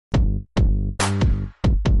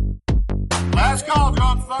Last call,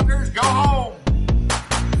 drunk fuckers. Go home.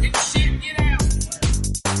 Get shit, get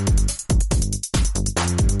out.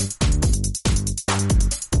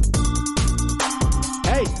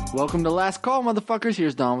 Hey, welcome to Last Call, motherfuckers.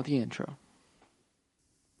 Here's Don with the intro.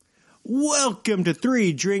 Welcome to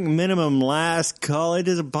 3 Drink Minimum Last Call. It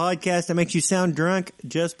is a podcast that makes you sound drunk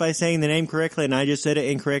just by saying the name correctly, and I just said it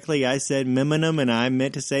incorrectly. I said minimum, and I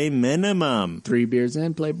meant to say minimum. 3 beers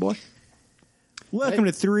in, playboy. Welcome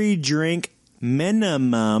to 3 Drink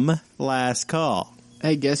Minimum Last Call.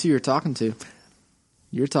 Hey, guess who you're talking to?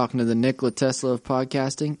 You're talking to the Nikola Tesla of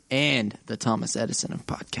podcasting and the Thomas Edison of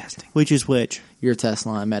podcasting. Which is which? You're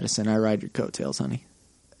Tesla, I'm Edison. I ride your coattails, honey.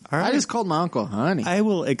 All right. I just called my uncle honey. I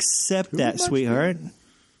will accept that, much sweetheart.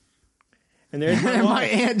 And there's my my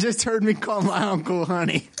wife. aunt just heard me call my uncle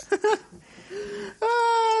honey.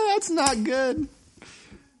 That's not good.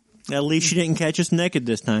 At least she didn't catch us naked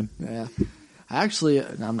this time. Yeah. Actually,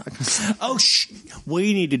 I'm not going to say. Oh,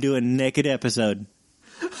 we need to do a naked episode.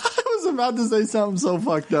 I was about to say something so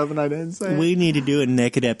fucked up and I didn't say it. We need to do a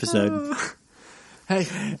naked episode. Hey.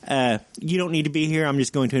 You don't need to be here. I'm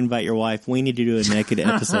just going to invite your wife. We need to do a naked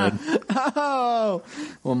episode. Oh.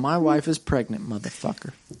 Well, my wife is pregnant,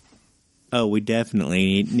 motherfucker. Oh, we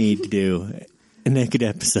definitely need to do a naked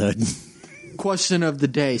episode. Question of the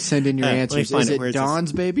day. Send in your answers. find Is it. Where it is this?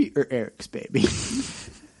 Don's baby or Eric's baby?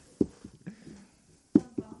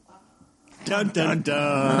 Dun, dun,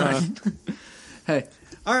 dun. Hey,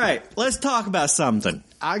 All right, let's talk about something.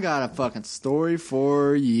 I got a fucking story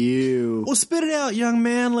for you. Well, spit it out, young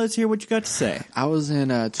man. Let's hear what you got to say. I was in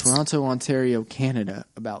Toronto, Ontario, Canada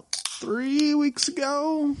about 3 weeks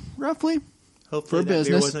ago, roughly. Hopefully For that beer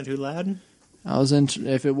business. wasn't too loud. I was in,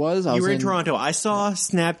 if it was, I You was were in Toronto. I saw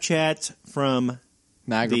Snapchats from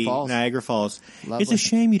Niagara the Falls. Niagara Falls. Lovely. It's a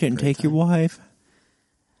shame you didn't Great take your wife.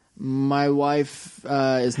 My wife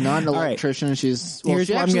is not an right. electrician. She's Here's she's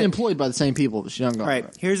what I'm actually gonna- employed by the same people, but she doesn't go. All right,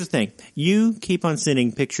 here's the thing. You keep on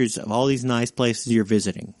sending pictures of all these nice places you're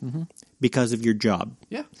visiting because of your job.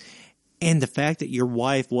 Yeah. And the fact that your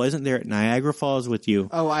wife wasn't there at Niagara Falls with you.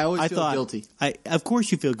 Oh, I always feel thought, guilty. Of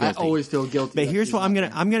course you feel I guilty. always feel guilty. But that here's she's what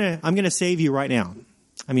not I'm gonna save you right now.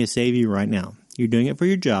 I'm gonna save you right now. You're doing it for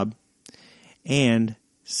your job, and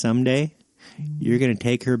someday you're gonna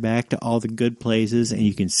take her back to all the good places, and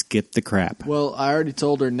you can skip the crap. Well, I already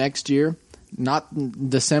told her next year, not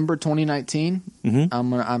December 2019.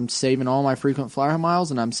 I'm saving all my frequent flyer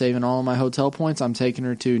miles and I'm saving all my hotel points. I'm taking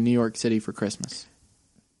her to New York City for Christmas.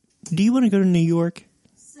 Do you want to go to New York?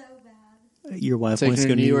 So bad. Your wife Taking wants her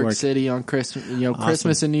to to go to New York City on Christmas. Awesome.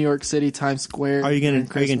 Christmas in New York City, Times Square. Are you during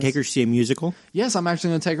gonna take her to see a musical? Yes, I'm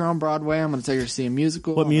actually going to take her on Broadway. I'm going to take her to see a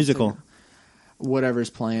musical. What I'm gonna musical? take her- Whatever's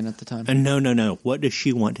playing at the time. No. What does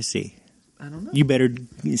she want to see? I don't know. You better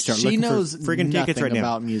start She looking knows for friggin' tickets nothing right now.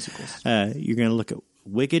 about musicals. You're gonna look at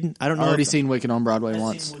Wicked. I don't know. I already if- seen Wicked on Broadway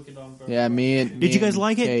once. Yeah, Did you guys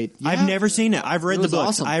like it? Kate. I've Yeah. never seen it. I've read It the was books.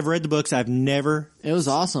 awesome. I've read the books. I've never It was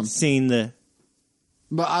awesome. seen the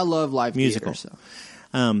But I love live musical. theater.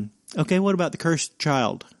 So. Okay, what about The Cursed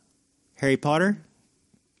Child? Harry Potter?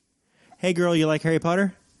 Hey girl, you like Harry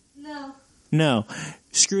Potter? No. No.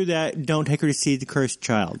 Screw that. Don't take her to see The Cursed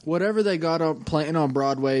Child. Whatever they got on playing on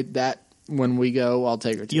Broadway, that when we go, I'll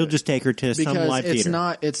take her to. You'll it. just take her to some because live it's theater.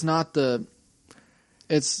 not the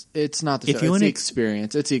it's not the If show. you It's wanna the ex-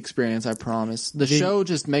 experience. It's the experience. I promise. The show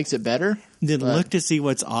just makes it better. Then but- look to see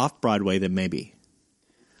what's off Broadway then maybe.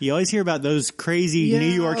 You always hear about those crazy Yeah, New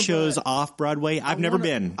York shows but off Broadway. I've never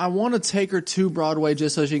been. I want to take her to Broadway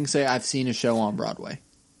just so she can say I've seen a show on Broadway.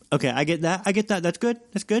 Okay, I get that. That's good.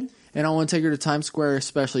 That's good. And I want to take her to Times Square,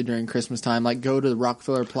 especially during Christmas time. Like go to the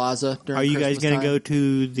Rockefeller Plaza during. Are you guys Christmas going to time. go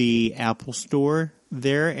to the Apple store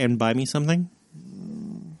there and buy me something?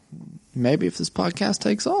 Maybe if this podcast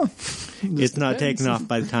takes off. It's not taking off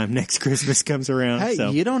by the time next Christmas comes around. Hey, so.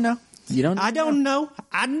 you don't know. You don't. I don't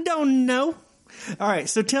know. All right,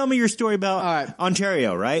 so tell me your story about All right.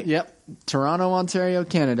 Ontario, right? Yep, Toronto, Ontario,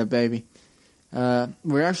 Canada, baby.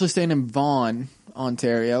 We're actually staying in Vaughan,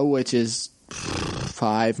 Ontario, which is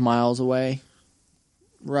 5 miles away,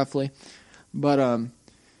 roughly. But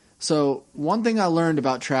so one thing I learned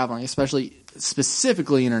about traveling,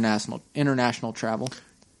 specifically international travel,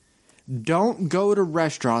 don't go to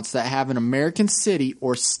restaurants that have an American city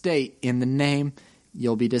or state in the name.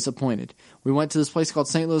 You'll be disappointed. We went to this place called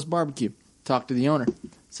St. Louis Barbecue. Talked to the owner.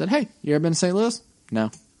 Said, hey, you ever been to St. Louis? No.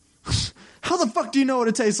 How the fuck do you know what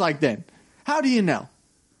it tastes like then? How do you know?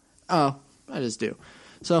 Oh, I just do.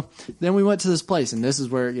 So then we went to this place, and this is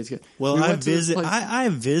where it gets good. Well, We I went to this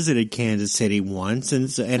place- visited Kansas City once,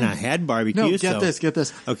 and I had barbecue. No, so. get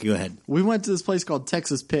this. Okay, go ahead. We went to this place called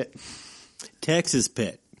Texas Pit. Texas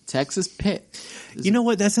Pit. Texas Pit. You know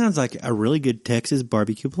what? That sounds like a really good Texas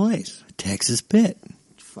barbecue place. Texas Pit.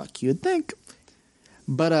 Fuck, you'd think.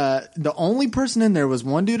 But the only person in there was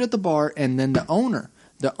one dude at the bar and then the owner.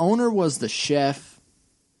 The owner was the chef,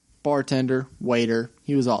 bartender, waiter.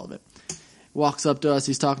 He was all of it. Walks up to us.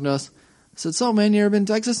 He's talking to us. I said, so, man, you ever been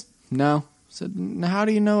to Texas? No. I said, how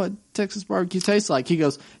do you know what Texas barbecue tastes like? He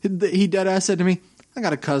goes, he dead ass said to me, I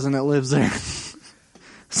got a cousin that lives there. I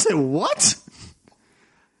said, what?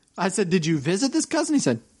 I said, did you visit this cousin? He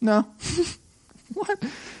said, no. What?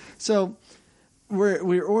 So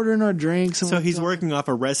we're ordering our drinks. And So he's working off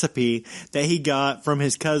a recipe that he got from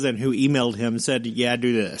his cousin who emailed him and said, yeah,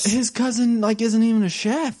 do this. His cousin isn't even a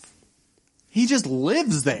chef. He just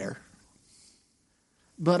lives there.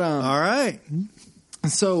 But All right.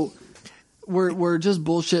 so we're just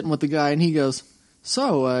bullshitting with the guy, and he goes,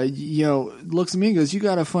 so looks at me and goes, you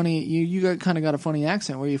got a funny you kind of got a funny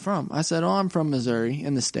accent. Where are you from? I said, oh, I'm from Missouri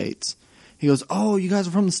in the States. He goes, oh, you guys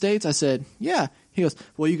are from the States? I said, yeah. He goes,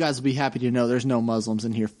 well, you guys will be happy to know there's no Muslims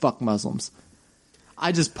in here. Fuck Muslims.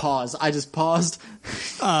 I just paused. Okay.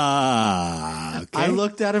 I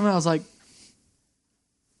looked at him and I was like,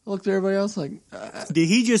 looked at everybody else like, Did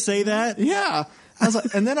he just say that? yeah. I was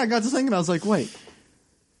like, and then I got to thinking, I was like, wait,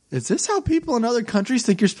 is this how people in other countries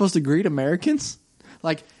think you're supposed to greet Americans?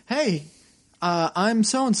 Like, hey, I'm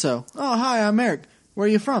so-and-so. Oh, hi, I'm Eric. Where are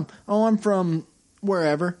you from? Oh, I'm from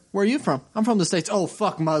wherever. Where are you from? I'm from the States. Oh,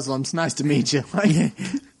 fuck Muslims. Nice to meet you. Like,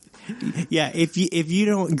 Yeah, if you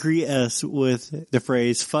don't greet us with the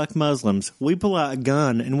phrase "fuck Muslims," we pull out a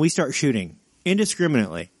gun and we start shooting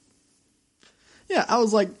indiscriminately. yeah, I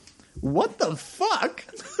was like, what the fuck?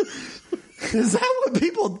 Is that what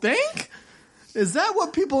people think? Is that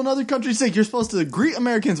what people in other countries think? You're supposed to greet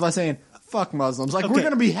Americans by saying, fuck Muslims. Like, Okay. we're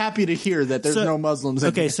going to be happy to hear that there's no Muslims in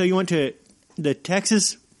Okay, here. so you went to the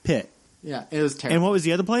Texas Pit. Yeah, it was terrible. And what was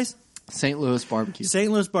the other place? St. Louis barbecue.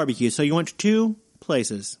 St. Louis Barbecue. So you went to two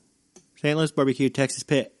places. St. Louis Barbecue, Texas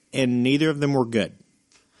Pit, and neither of them were good.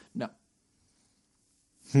 No.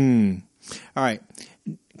 All right.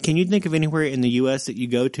 Can you think of anywhere in the U.S. that you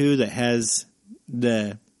go to that has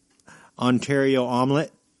the Ontario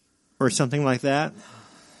omelet or something like that?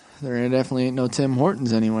 There definitely ain't no Tim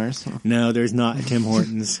Hortons anywhere. So. No, there's not a Tim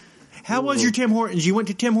Hortons. How was your Tim Hortons? You went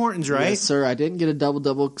to Tim Hortons, right? Yes, sir. I didn't get a double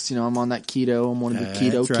because, I'm on that keto. I'm one of the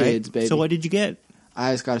keto That's right. kids, baby. So what did you get?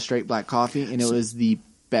 I just got a straight black coffee, and it was the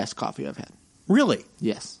best coffee I've had. Really?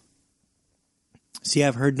 Yes. See,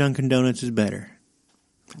 I've heard Dunkin' Donuts is better.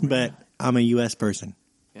 But I'm a U.S. person.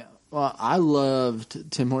 Yeah. Well, I loved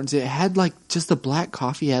Tim Hortons. It had just the black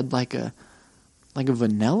coffee had like a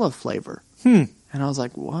vanilla flavor. And I was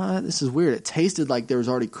like, what? This is weird. It tasted like there was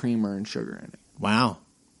already creamer and sugar in it. Wow.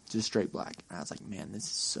 Just straight black. And I was like, man, this is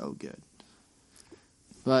so good.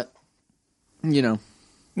 But,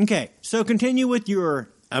 Okay, so continue with your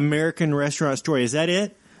American restaurant story. Is that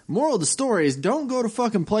it? moral of the story is don't go to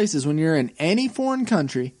fucking places when you're in any foreign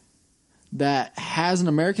country that has an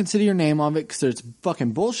American city or name on it because it's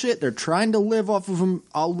fucking bullshit. They're trying to live off of them.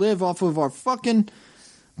 I'll live off of our fucking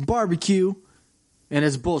barbecue, and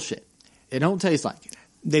it's bullshit. It don't taste like it.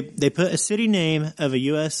 They put a city name of a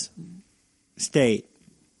U.S. state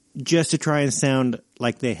just to try and sound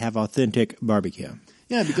like they have authentic barbecue.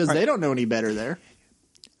 Yeah, because they don't know any better there.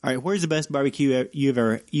 All right, where's the best barbecue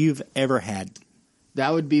you've ever had?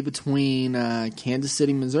 That would be between Kansas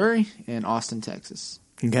City, Missouri, and Austin, Texas.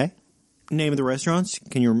 Okay, name of the restaurants?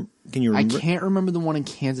 Can you I remember? can't remember the one in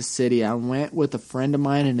Kansas City. I went with a friend of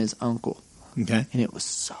mine and his uncle, Okay, and it was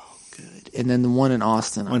so good. And then the one in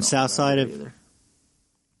Austin, I on don't south side remember of. either.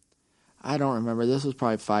 I don't remember. This was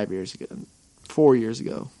probably 4 years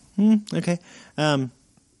ago. Okay,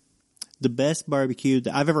 the best barbecue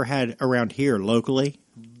that I've ever had around here locally,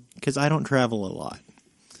 because I don't travel a lot.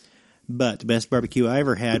 But the best barbecue I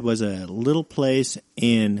ever had was a little place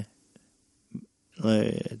in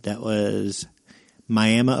that was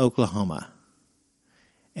Miami, Oklahoma,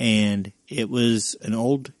 and it was an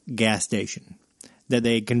old gas station that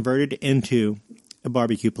they converted into a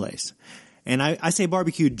barbecue place. And I say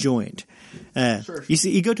barbecue joint. Sure. You see,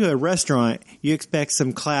 you go to a restaurant, you expect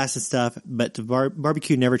some class and stuff, but the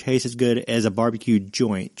barbecue never tastes as good as a barbecue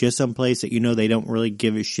joint. Just some place that you know they don't really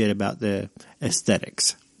give a shit about the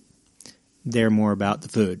aesthetics. They're more about the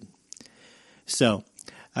food. So,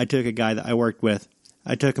 I took a guy that I worked with.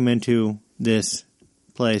 I took him into this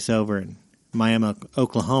place over in Miami,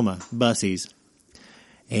 Oklahoma, Bussey's.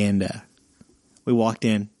 And we walked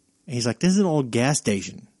in. And he's like, this is an old gas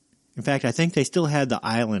station. In fact, I think they still had the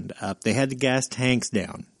island up. They had the gas tanks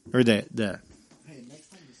down. Or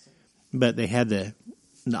but they had the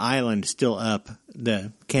island still up,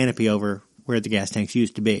 the canopy over where the gas tanks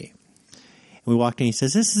used to be. And we walked in. He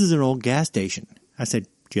says, "This is an old gas station." I said,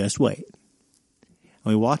 "Just wait."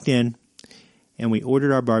 And we walked in, and we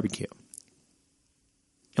ordered our barbecue.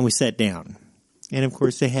 And we sat down. And, of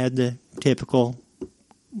course, they had the typical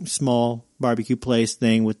small barbecue place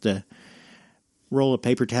thing with the roll of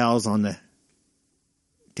paper towels on the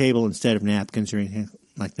table instead of napkins or anything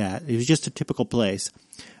like that. It was just a typical place.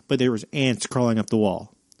 But there was ants crawling up the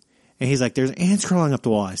wall. And he's like, "There's ants crawling up the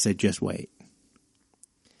wall." I said, "Just wait."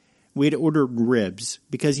 We had ordered ribs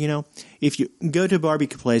because, if you go to a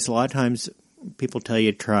barbecue place, a lot of times people tell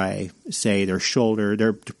you to try, say, their shoulder,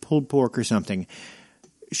 their pulled pork or something.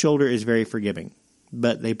 Shoulder is very forgiving.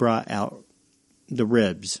 But they brought out the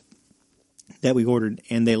ribs that we ordered,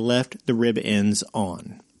 and they left the rib ends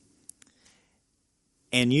on.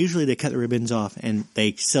 And usually they cut the rib ends off, and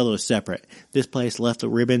they sell those separate. This place left the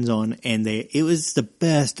rib ends on, and it was the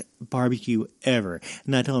best barbecue ever.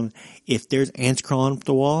 And I told them, if there's ants crawling up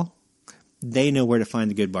the wall, they know where to find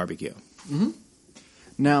the good barbecue. Mm-hmm.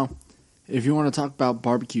 Now, if you want to talk about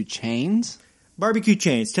barbecue chains. Barbecue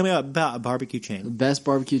chains. Tell me about a barbecue chain. The best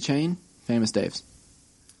barbecue chain, Famous Dave's.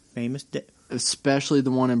 Especially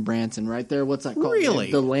the one in Branson, right there. What's that called?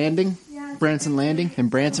 Really? The Landing? Yeah. Branson Landing in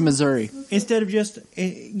Branson, Missouri. Instead of just,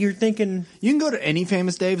 you're thinking... You can go to any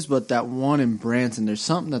Famous Dave's, but that one in Branson, there's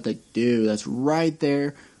something that they do that's right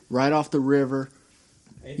there, right off the river.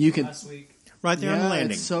 You can... Last week, Right there on the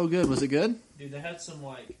landing. It's so good. Was it good? dude, they had some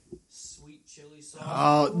like sweet chili sauce.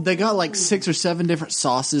 Oh, they got like 6 or 7 different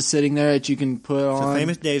sauces sitting there that you can put So on.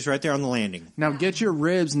 Famous Dave's right there on the landing. Now get your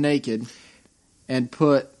ribs naked and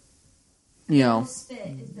put, Spit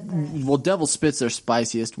is the best. well, Devil Spit's their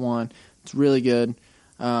spiciest one. It's really good.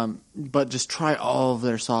 But just try all of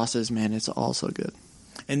their sauces, man. It's all so good.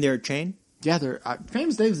 And they're a chain? Yeah,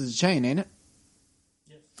 Famous Dave's is a chain, ain't it?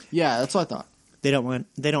 Yes. Yeah, that's what I thought. They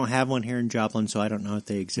don't have one here in Joplin, so I don't know if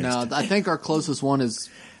they exist. No, I think our closest one is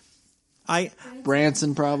I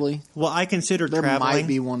Branson, probably. consider There traveling. might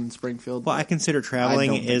be one in Springfield. What I consider traveling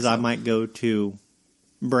I don't is think so. I might go to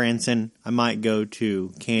Branson, I might go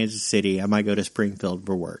to Kansas City, I might go to Springfield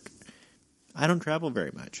for work. I don't travel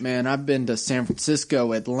very much. Man, I've been to San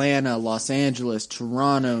Francisco, Atlanta, Los Angeles,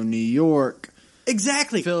 Toronto, New York.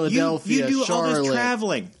 Exactly. Philadelphia, you do all Charlotte. this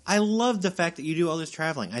traveling. I love the fact that you do all this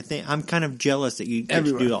traveling. I think I'm kind of jealous that you get to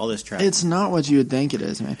Everywhere. do all this traveling. It's not what you would think it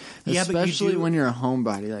is, man. Yeah, but you Especially do- when you're a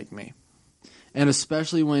homebody like me. And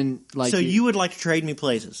especially when, like, so you would like to trade me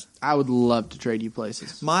places. I would love to trade you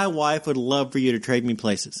places. My wife would love for you to trade me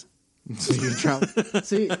places. So you travel.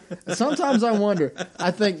 See, sometimes I wonder. I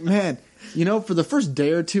think, man, for the first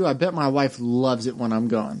day or two, I bet my wife loves it when I'm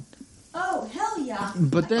gone. Oh, hell yeah.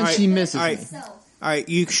 But then All right, she misses all right. me. Myself. All right,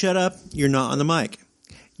 you shut up. You're not on the mic.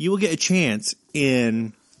 You will get a chance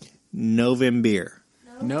in November.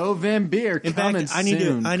 November In coming fact, I need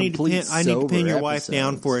soon. to Complete pin your sober wife down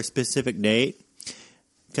episodes. for a specific date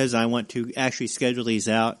because I want to actually schedule these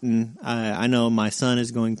out, and I know my son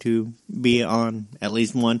is going to be on at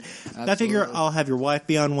least one. I figure Absolutely. I'll have your wife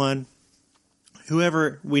be on one.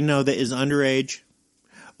 Whoever we know that is underage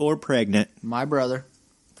or pregnant My brother.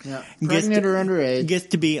 Yeah. Gets Pregnant to- or underage. gets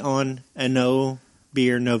to be on a No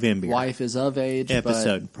Beer November. Wife is of age,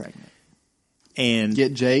 Episode. but pregnant. And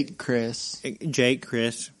Get Jake, Chris. Jake,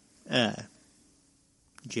 Chris,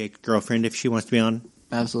 Jake's girlfriend if she wants to be on.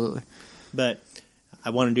 Absolutely. But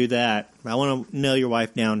I want to do that. I want to nail your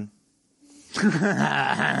wife down.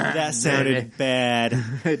 That sounded bad.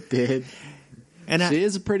 It did. And She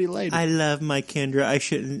is a pretty lady. I love my Kendra. I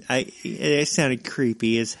shouldn't. It sounded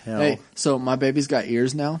creepy as hell. Hey, so my baby's got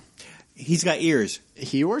ears now. He's got ears.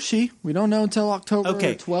 He or she. We don't know until October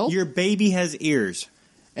Okay, 12th. your baby has ears,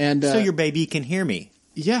 And so your baby can hear me.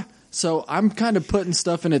 yeah. So I'm kind of putting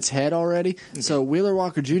stuff in its head already. So Wheeler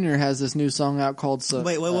Walker Jr. has this new song out called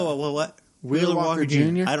Wait, what? Wheeler Walker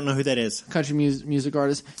Jr.? I don't know who that is. country music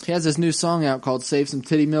artist. He has this new song out called "Save Some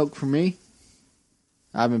Titty Milk for Me."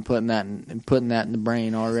 I've been putting that in the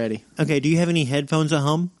brain already. Okay, do you have any headphones at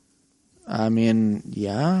home? I mean,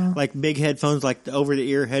 yeah. Like big headphones, like over the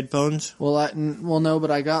ear headphones? Well, no,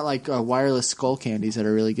 but I got like wireless skull candies that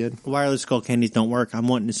are really good. Wireless skull candies don't work. I'm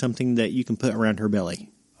wanting something that you can put around her belly.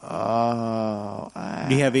 Oh.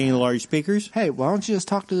 Do you have any large speakers? Hey, why don't you just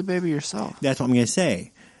talk to the baby yourself? That's what I'm going to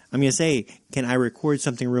say. I'm going to say, can I record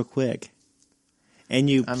something real quick? And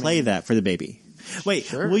you play that for the baby. Wait,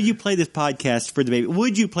 Sure. will you play this podcast for the baby?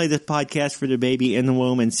 Would you play this podcast for the baby in the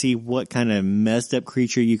womb and see what kind of messed up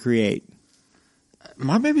creature you create?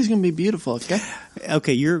 My baby's gonna be beautiful. Okay.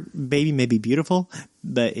 Okay, your baby may be beautiful,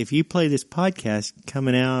 but if you play this podcast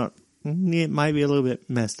coming out, it might be a little bit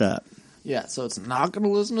messed up. Yeah, so it's not going to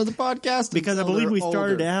listen to the podcast Because I until believe they're we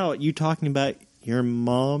started older. out you talking about your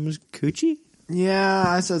mom's coochie. Yeah,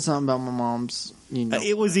 I said something about my mom's. You know,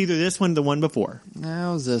 It was either this one or the one before. that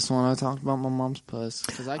was this one. I talked about my mom's puss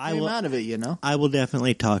because I I came will- out of it. You know. I will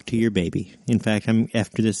definitely talk to your baby. In fact,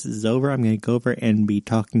 after this is over, I'm going to go over and be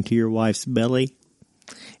talking to your wife's belly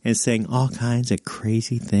and saying all kinds of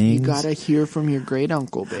crazy You things. gotta hear from your great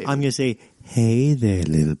uncle, baby. I'm going to say, "Hey there,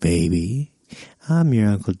 little baby. I'm your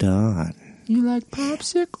Uncle Don. You like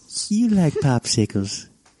popsicles? You like popsicles.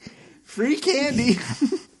 Free candy.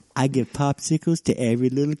 I give popsicles to every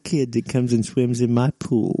little kid that comes and swims in my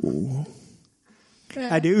pool.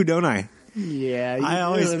 I do, don't I? Yeah, you I do.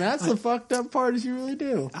 always- And that's the fucked up part is you really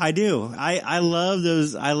do. I do. I love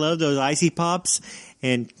those. I love those icy pops,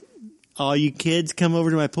 and all you kids come over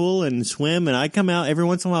to my pool and swim, and I come out every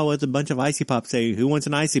once in a while with a bunch of icy pops. Say, "Who wants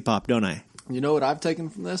an icy pop?" Don't I? You know what I've taken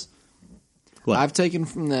from this? What? I've taken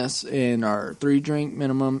from this in our 3-drink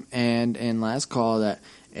minimum and in last call that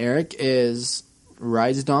Eric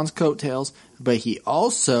rides Don's coattails, but he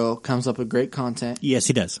also comes up with great content. Yes,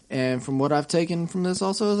 he does. And from what I've taken from this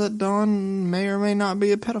also is that Don may or may not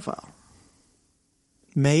be a pedophile.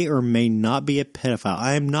 May or may not be a pedophile.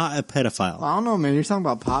 I am not a pedophile. I don't know, man. You're talking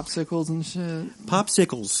about popsicles and shit.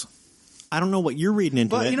 Popsicles. I don't know what you're reading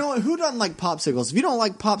into But it. you know what? Who doesn't like popsicles? If you don't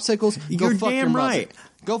like popsicles, go You're fuck your damn mother. right.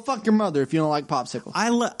 Go fuck your mother if you don't like popsicles.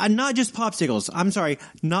 Not just popsicles. I'm sorry,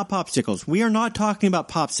 not popsicles. We are not talking about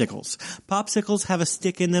popsicles. Popsicles have a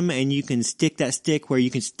stick in them, and you can stick that stick where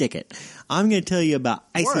you can stick it. I'm going to tell you about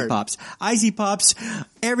icy Word. pops. Icy pops,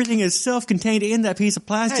 everything is self-contained in that piece of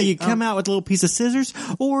plastic. Hey, you can come out with a little piece of scissors,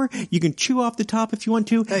 or you can chew off the top if you want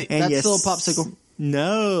to. Hey, and that's you still a popsicle.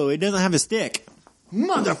 No, it doesn't have a stick.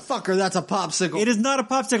 Motherfucker, that's a popsicle. It is not a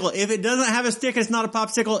popsicle. If it doesn't have a stick, it's not a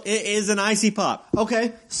popsicle. It is an icy pop.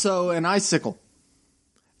 Okay, so an icicle.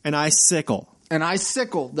 An icicle. An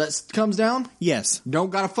icicle that comes down, Yes. don't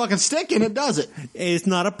got a fucking stick in it, does it? It's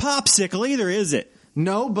not a popsicle either, is it?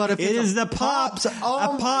 No, but if It it's is a the pop. Oh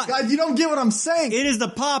A my pop. God, you don't get what I'm saying. It is the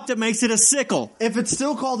pop that makes it a sickle. If it's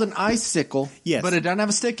still called an icicle, Yes. but it doesn't have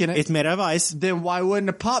a stick in it, It's made out of ice. then why wouldn't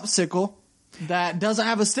a popsicle that doesn't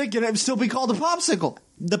have a stick in it still be called a popsicle?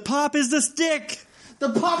 The pop is the stick. The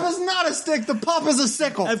pop is not a stick. The pop is a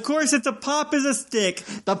sickle. Of course, it's a pop is a stick.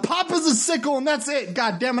 The pop is a sickle, and that's it.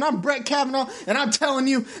 God damn it. I'm Brett Kavanaugh, and I'm telling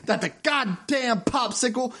you that the goddamn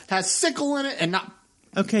popsicle has sickle in it and not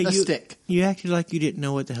Okay, a you stick. You acted like you didn't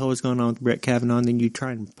know what the hell was going on with Brett Kavanaugh, and then you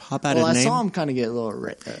try and pop out Well, I his name. saw him kind of get a little...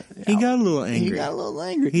 He got a little He angry. got a little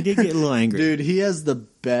angry. He did get a little angry. Dude, he has the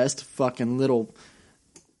best fucking little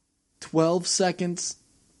 12 seconds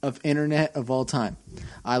of internet of all time.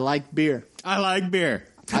 I like beer. I like beer.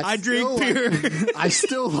 I drink still beer. I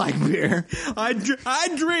still like beer. I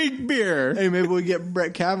drink beer. Hey, maybe we get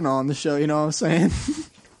Brett Kavanaugh on the show, you know what I'm saying?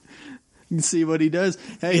 You can see what he does.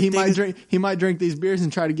 Hey, If he might drink these beers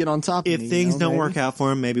and try to get on top of If me. things you know, don't maybe. work out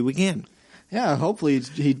for him, maybe we can. Yeah, hopefully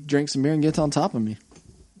he drinks some beer and gets on top of me.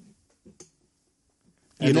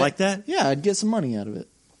 You'd And then- like that? Yeah, I'd get some money out of it.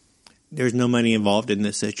 There's no money involved in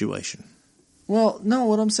this situation. Well, no,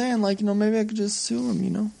 what I'm saying, like, you know, maybe I could just sue him, you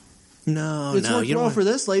know? No, It's no, worked you don't. well for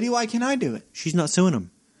this lady. Why can't I do it? She's not suing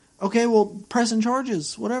him. Okay, well, pressing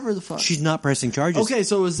charges, whatever the fuck. She's not pressing charges. Okay,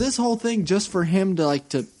 so is this whole thing just for him to, like,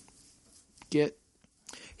 to get...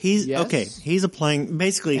 He's Yes? okay. He's applying.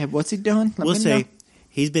 Basically, Hey, what's he doing? Let we'll me say know.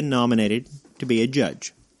 he's been nominated to be a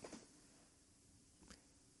judge.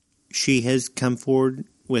 She has come forward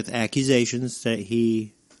with accusations that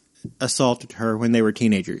he assaulted her when they were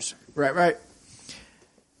teenagers, Right.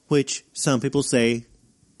 which some people say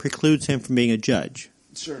precludes him from being a judge.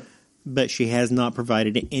 Sure. But she has not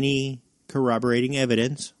provided any corroborating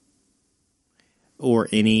evidence or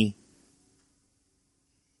any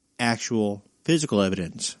actual physical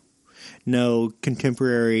evidence. No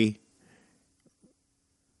contemporary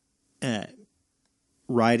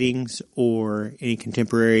writings or any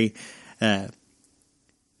contemporary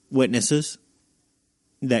witnesses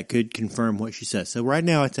that could confirm what she says. So right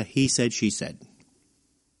now it's a he said, she said.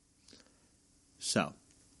 So.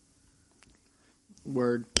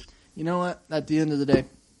 Word. You know what? At the end of the day,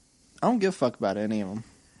 I don't give a fuck about any of them.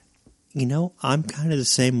 You know, I'm kind of the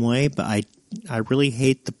same way, but I really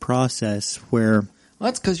hate the process where Well,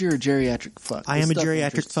 that's because you're a geriatric fuck. I This am a stuff geriatric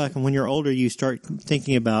interests fuck, and when you're older, you start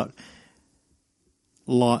thinking about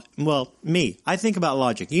law. Well, me, I think about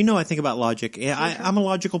logic. You know, I think about logic. I'm a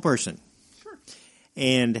logical person. Sure.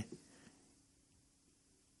 And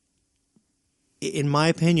in my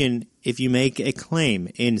opinion, if you make a claim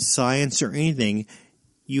in science or anything,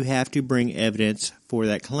 you have to bring evidence for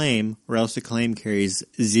that claim, or else the claim carries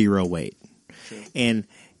zero weight. Sure. And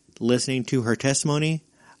listening to her testimony,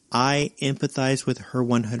 I empathize with her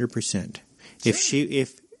 100%. If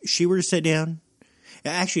she were to sit down,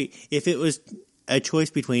 actually, if it was a choice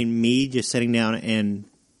between me just sitting down and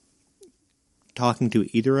talking to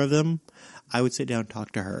either of them, I would sit down and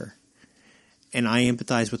talk to her. And I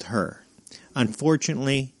empathize with her.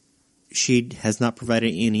 Unfortunately, she has not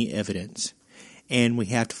provided any evidence. And we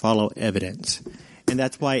have to follow evidence. And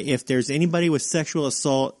that's why if there's anybody with sexual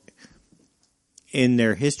assault in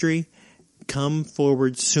their history, come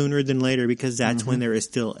forward sooner than later, because that's when there is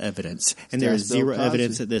still evidence. And there is zero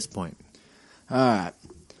evidence at this point. All right.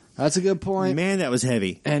 That's a good point. Man, that was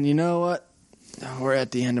heavy. And you know what? We're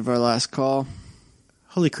at the end of our last call.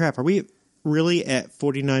 Holy crap. Are we really at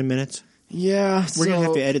 49 minutes? Yeah. We're going to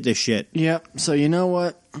have to edit this shit. Yep. So you know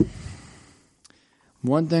what?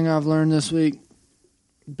 One thing I've learned this week,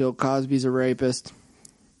 Bill Cosby's a rapist.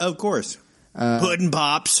 Of course. Puddin'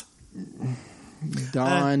 Pops.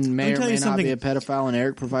 Don may or may not be a pedophile, and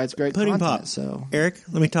Eric provides great Pudding content. Pop. So, Eric,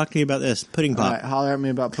 let me talk to you about this. Pudding Pop. all right, holler at me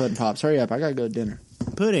about Pudding Pops. Hurry up. I got to go to dinner.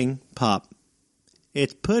 Pudding Pop.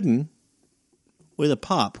 It's pudding with a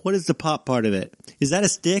pop. What is the pop part of it? Is that a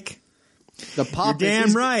stick? The pop You're damn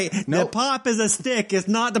is right. Nope. The pop is a stick. It's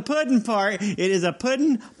not the pudding part. It is a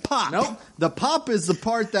pudding pop. Nope. The pop is the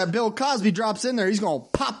part that Bill Cosby drops in there. He's going to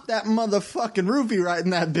pop that motherfucking roofie right in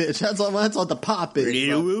that bitch. That's what the pop is.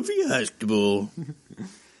 Little Woofy Huxtable.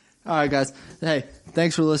 All right, guys. Hey,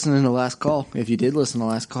 thanks for listening to Last Call. If you did listen to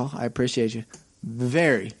Last Call, I appreciate you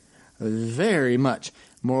very, very much.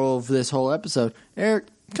 Moral of this whole episode, Eric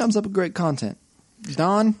comes up with great content.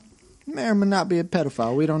 Don may or may not be a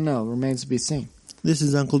pedophile. We don't know. Remains to be seen. This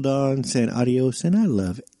is Uncle Don saying adios, and I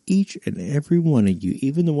love each and every one of you,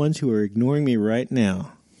 even the ones who are ignoring me right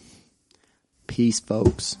now. Peace,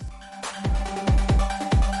 folks.